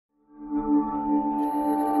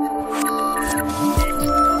Hello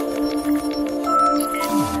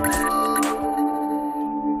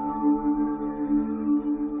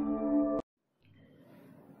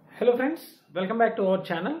friends, welcome back to our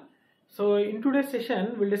channel. So in today's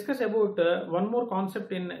session we'll discuss about one more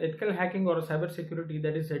concept in ethical hacking or cyber security,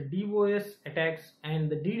 that is DoS attacks and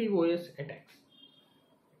the DDoS attacks.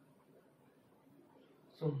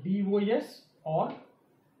 So DoS or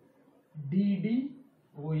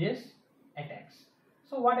DDoS attacks.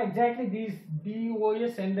 So what exactly these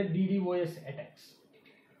DoS and the DDoS attacks?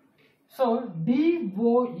 So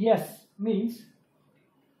DoS means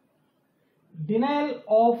denial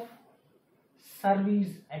of service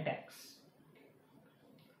attacks.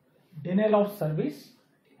 Denial of service.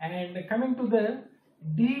 And coming to the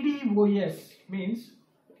DDoS means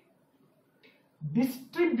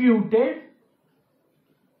distributed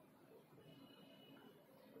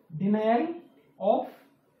denial of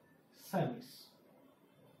service.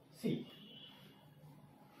 See,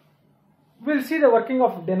 we'll see the working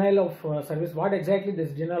of denial of service. What exactly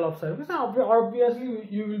this denial of service? Obviously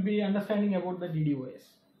you will be understanding about the DDoS,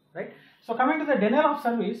 right? So coming to the denial of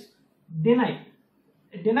service, deny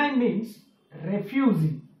means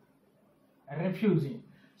refusing.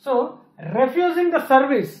 So refusing the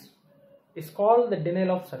service is called the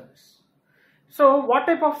denial of service. So what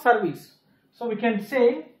type of service? So we can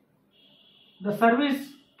say the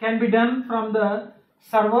service can be done from the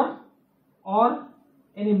server or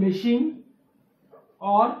any machine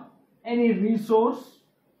or any resource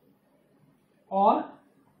or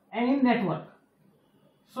any network.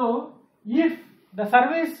 So if the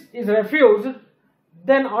service is refused,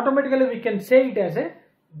 then automatically we can say it as a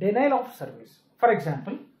denial of service. For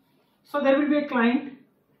example, so there will be a client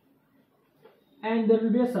and there will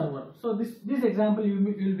be a server. So this example you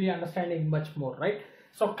will be understanding much more, right?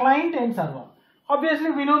 So client and server. Obviously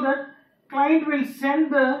we know that client will send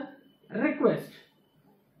the request.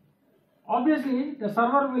 Obviously the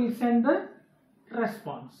server will send the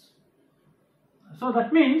response. So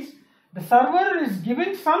that means the server is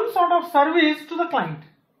giving some sort of service to the client,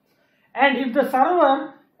 and if the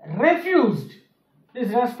server refused this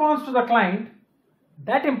response to the client,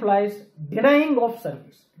 that implies denying of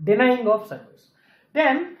service.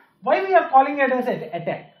 Then why we are calling it as an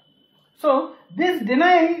attack? So this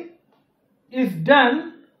denial is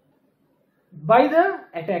done by the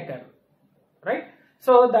attacker, right?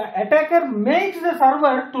 So the attacker makes the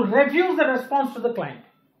server to refuse the response to the client.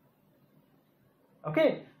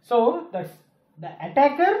 Okay, so the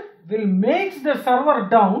attacker will make the server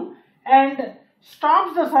down and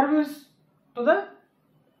stops the service to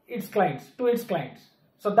its clients.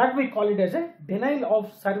 So that we call it as a denial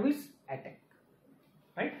of service attack,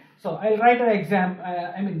 right? So I'll write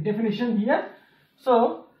an definition here.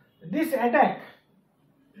 So this attack,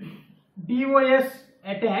 DoS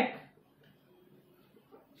attack,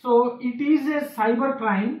 so it is a cyber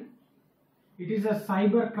crime.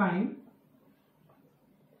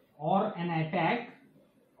 Or an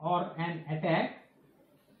attack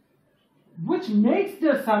which makes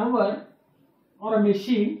the server or a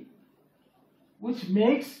machine, which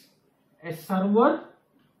makes a server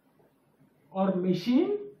or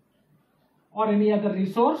machine or any other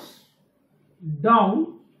resource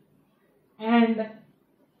down and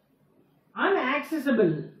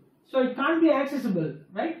unaccessible. So it can't be accessible,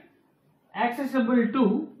 right? Accessible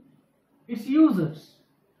to its users.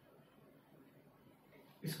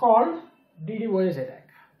 It's called DDoS attack.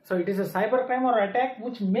 So it is a cybercrime or attack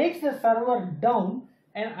which makes the server down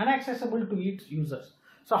and inaccessible to its users.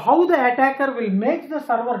 So how the attacker will make the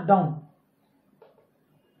server down?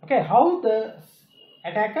 Okay, how the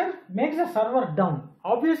attacker makes the server down?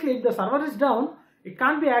 Obviously, if the server is down, it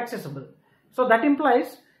can't be accessible. So that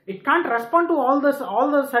implies it can't respond to all the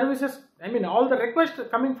services. All the requests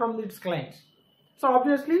coming from its clients. So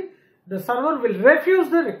obviously, the server will refuse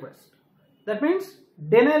the request. That means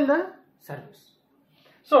denial the service.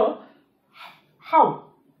 So how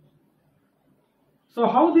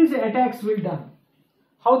these attacks will done?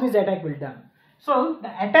 How this attack will done? So the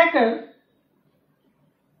attacker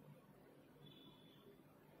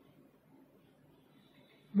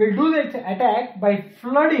will do the attack by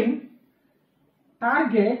flooding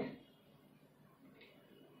target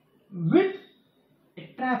with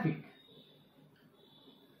traffic.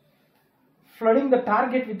 Flooding the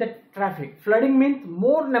target with the traffic. Flooding means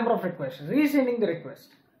more number of requests, resending the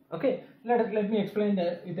request. Okay, let me explain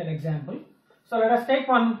with an example. So let us take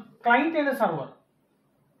one client and a server.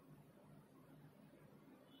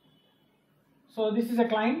 So this is a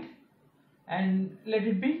client and let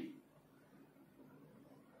it be,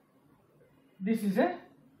 this is a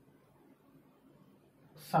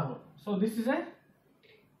server. So this is a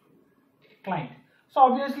client. So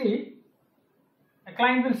obviously a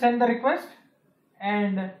client will send the request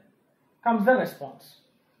and comes the response.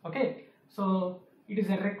 Okay, so it is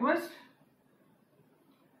a request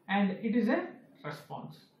and it is a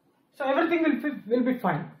response. So everything will be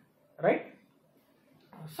fine, right?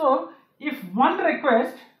 So if one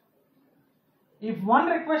request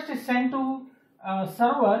is sent to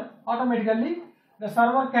server, automatically the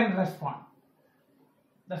server can respond.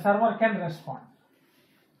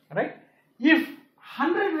 Right? If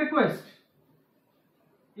 100 requests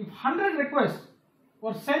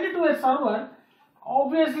were sent to a server,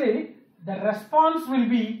 obviously the response will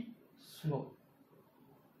be slow.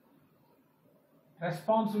 That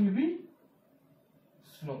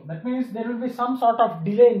means there will be some sort of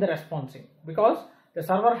delay in the responding, because the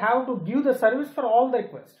server have to give the service for all the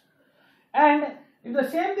requests. And if the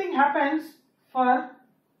same thing happens for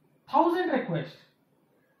 1000 requests,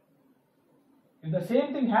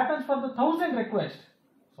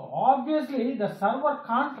 so obviously the server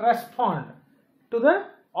can't respond to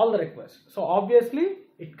all the requests. So obviously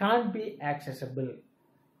it can't be accessible.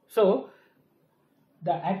 So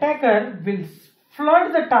the attacker will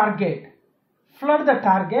flood the target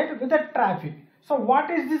with the traffic. So what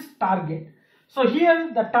is this target? So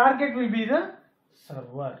here the target will be the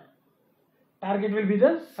server.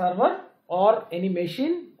 Or any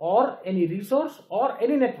machine or any resource or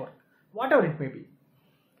any network, whatever it may be.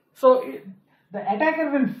 So the attacker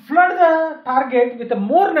will flood the target with a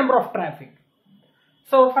more number of traffic.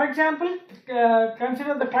 So for example,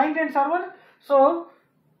 consider the client and server. So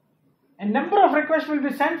a number of requests will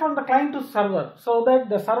be sent from the client to server, so that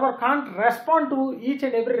the server can't respond to each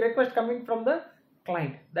and every request coming from the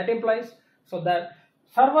client. That implies, so the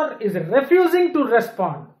server is refusing to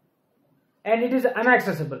respond and it is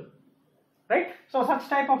inaccessible, right? So such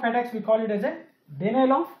type of attacks, we call it as a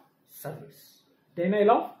denial of service.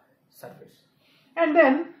 And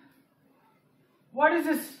then what is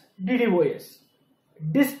this DDoS?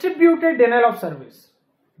 Distributed denial of service.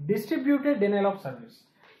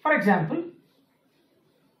 For example,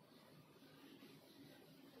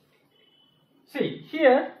 see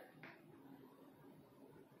here,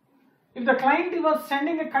 if the client was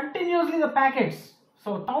sending continuously the packets,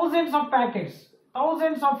 so thousands of packets,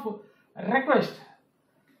 thousands of requests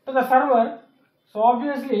to the server, so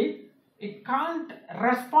obviously it can't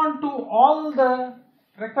respond to all the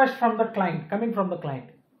requests from the client, coming from the client,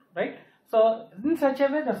 right? So in such a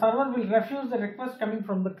way the server will refuse the request coming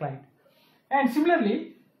from the client. And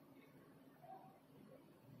similarly,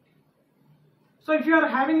 so if you are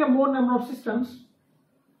having a more number of systems,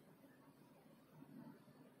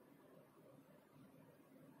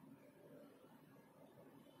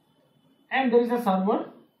 and there is a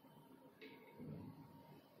server,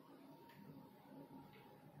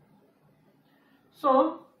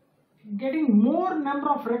 so getting more number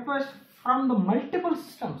of requests from the multiple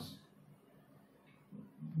systems,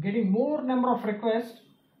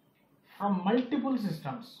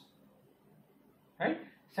 right?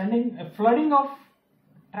 Sending a flooding of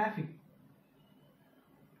traffic.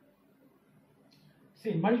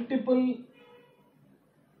 See, multiple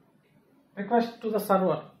requests to the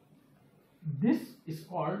server. This is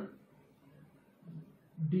called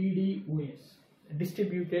DDoS,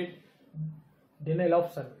 distributed denial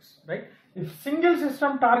of service, right? If single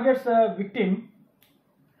system targets the victim,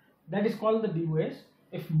 that is called the DOS.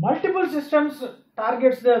 If multiple systems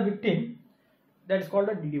targets the victim, that is called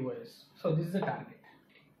a DDoS. So this is the target.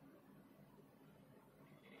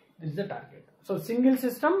 So single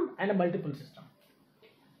system and a multiple system.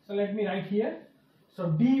 So let me write here. So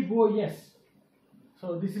DOS.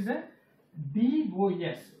 So this is a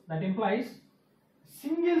DOS. That implies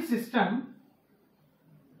single system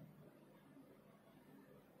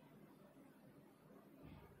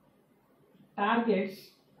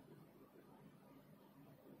targets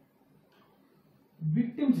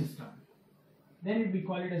victim system. Then we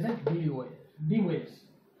call it as a DOS.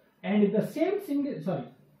 And if the same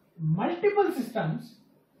multiple systems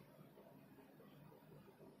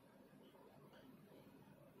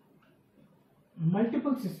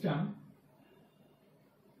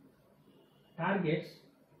targets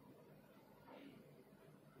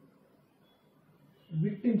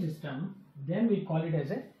victim system, then we call it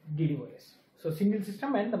as a DDoS. So single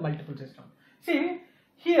system and the multiple system. See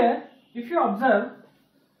here, if you observe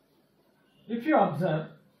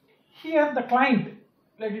here, the client,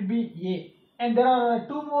 let it be A, and there are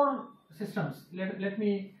two more systems. Let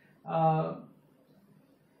me tell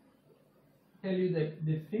you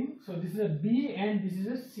this thing. So this is a B and this is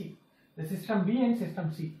a C. The system B and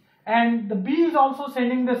system C. And the B is also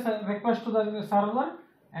sending the request to the server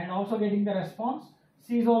and also getting the response.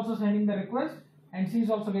 C is also sending the request, and C is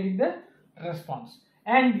also getting the response.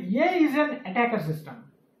 And A is an attacker system.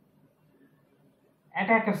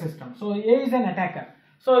 So A is an attacker.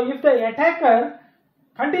 So if the attacker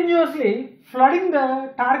continuously flooding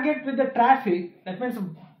the target with the traffic, that means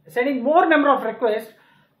sending more number of requests,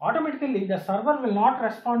 automatically the server will not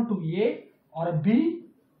respond to A or a B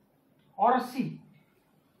or a C.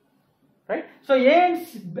 Right? So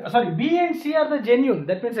B and C are the genuine,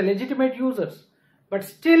 that means the legitimate users, but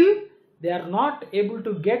still they are not able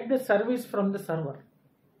to get the service from the server.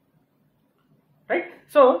 Right?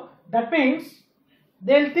 So that means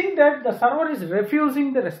they'll think that the server is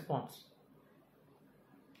refusing the response.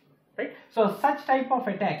 Right? So such type of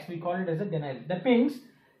attacks, we call it as a denial. That means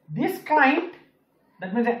this client,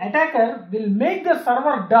 that means the attacker, will make the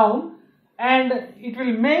server down, and it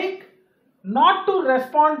will make not to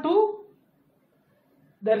respond to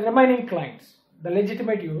the remaining clients, the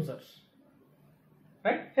legitimate users.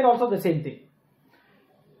 Right? Here also the same thing.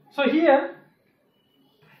 So here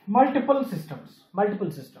multiple systems.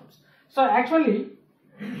 So actually,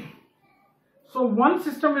 so one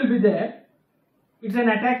system will be there. It's an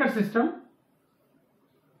attacker system.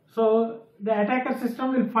 So the attacker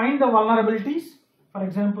system will find the vulnerabilities. For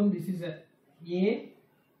example, this is a A,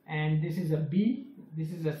 and this is a B,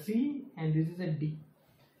 this is a C, and this is a D.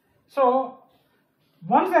 So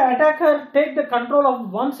once the attacker takes the control of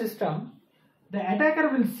one system, the attacker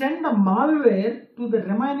will send the malware to the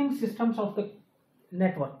remaining systems of the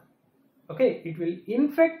network. Okay, it will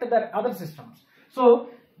infect the other systems. So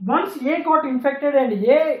once A got infected and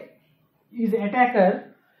A is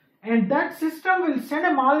attacker, and that system will send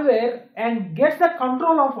a malware and gets the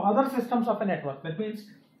control of other systems of a network. That means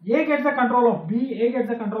A gets the control of B, A gets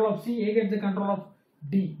the control of C, A gets the control of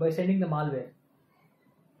D by sending the malware.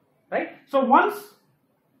 Right? So once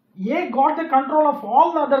A got the control of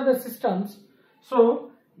all the other systems,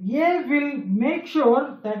 so A will make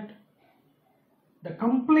sure that the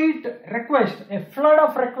complete request, a flood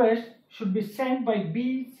of requests, should be sent by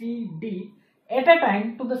B, C, D at a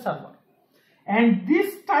time to the server. And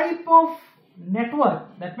this type of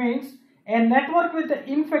network, that means a network with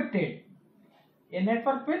infected,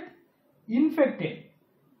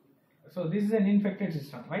 so this is an infected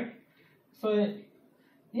system, right? So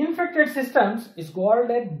infected systems is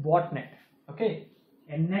called a botnet. Okay,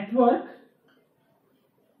 a network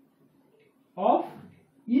of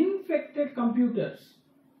infected computers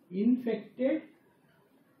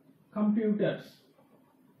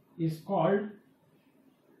is called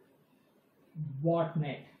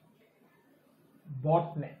botnet.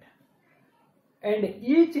 And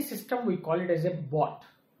each system we call it as a bot.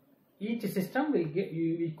 Each system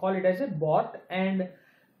we call it as a bot, and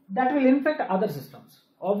that will infect other systems.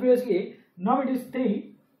 Obviously now it is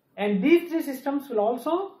 3, and these 3 systems will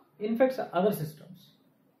also infect other systems.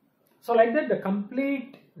 So like that, the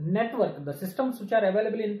complete network, the systems which are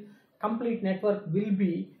available in complete network will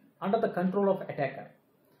be under the control of attacker.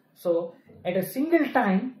 So at a single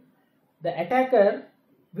time, the attacker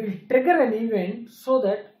will trigger an event so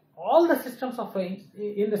that all the systems of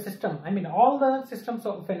all the systems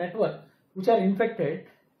of a network which are infected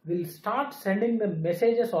will start sending the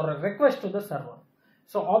messages or a request to the server.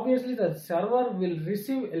 So obviously the server will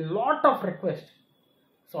receive a lot of requests.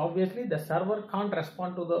 So obviously the server can't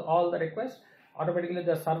respond to all the requests. Automatically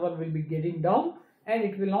the server will be getting down, and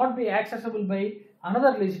it will not be accessible by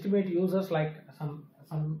another legitimate users like some.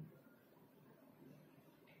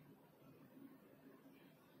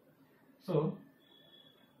 So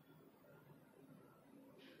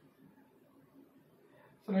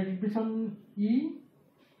let it be some E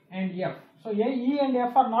and F. So E and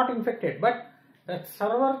F are not infected, but the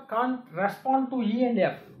server can't respond to E and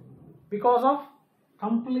F because of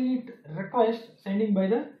complete request sending by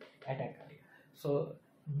the attacker. So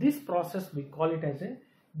this process we call it as a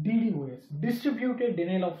DDoS, distributed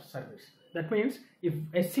denial of service. That means if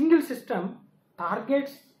a single system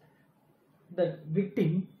targets the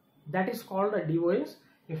victim, that is called a DOS.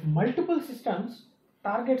 If multiple systems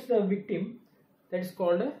targets the victim, that is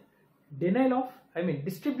called a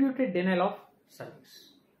distributed denial of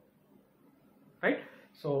service. Right?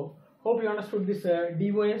 So hope you understood this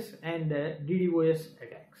DOS and DDoS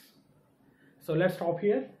attacks. So let's stop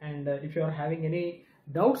here, and if you are having any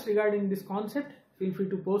doubts regarding this concept, feel free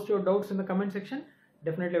to post your doubts in the comment section.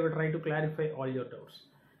 Definitely I will try to clarify all your doubts.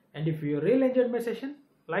 And if you really enjoyed my session,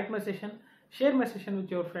 like my session, share my session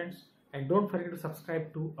with your friends, and don't forget to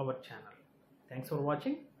subscribe to our channel. Thanks for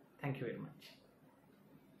watching. Thank you very much.